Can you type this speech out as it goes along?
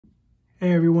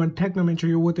Hey everyone, Technomentary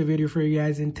here with a video for you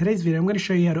guys. In today's video, I'm going to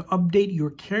show you how to update your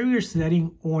carrier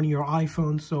setting on your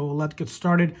iPhone. So let's get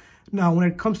started. Now, when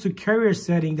it comes to carrier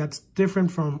setting, that's different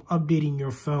from updating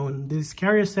your phone. These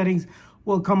carrier settings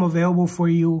will come available for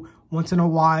you once in a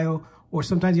while, or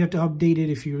sometimes you have to update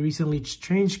it if you recently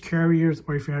changed carriers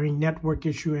or if you're having network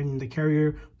issue and the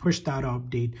carrier pushed out an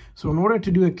update. So in order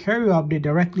to do a carrier update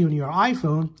directly on your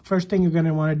iPhone, first thing you're going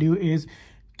to want to do is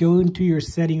go into your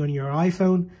setting on your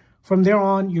iPhone. From there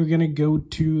on, you're going to go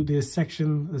to this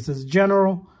section that says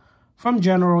General. From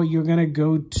General, you're going to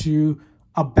go to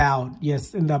About.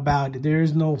 Yes, in the About. There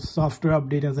is no software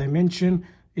update, as I mentioned.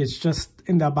 It's just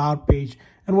in the About page.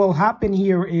 And what will happen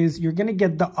here is you're going to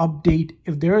get the update.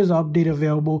 If there is an update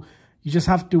available, you just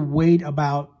have to wait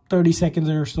about 30 seconds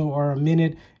or so or a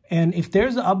minute. And if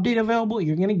there's an update available,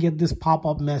 you're going to get this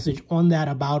pop-up message on that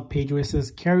About page where it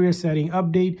says Carrier Setting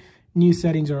Update. New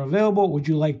settings are available. Would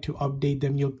you like to update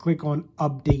them? You'll click on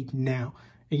Update Now.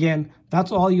 Again,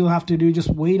 that's all you'll have to do. Just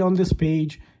wait on this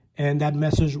page and that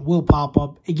message will pop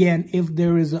up. Again, if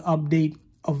there is an update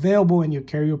available and your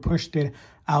carrier pushed it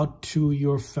out to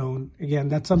your phone. Again,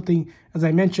 that's something, as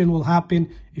I mentioned, will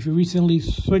happen if you recently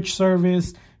switched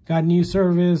service, got new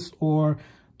service, or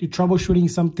you're troubleshooting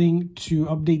something to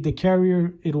update the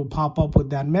carrier. It will pop up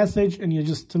with that message and you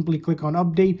just simply click on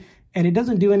Update. And it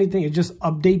doesn't do anything. It just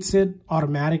updates it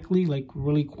automatically, like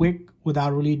really quick,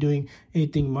 without really doing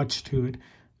anything much to it.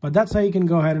 But that's how you can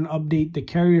go ahead and update the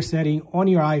carrier setting on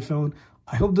your iPhone.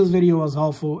 I hope this video was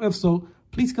helpful. If so,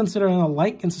 please consider a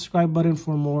like and subscribe button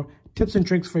for more tips and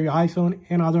tricks for your iPhone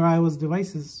and other iOS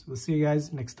devices. We'll see you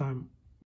guys next time.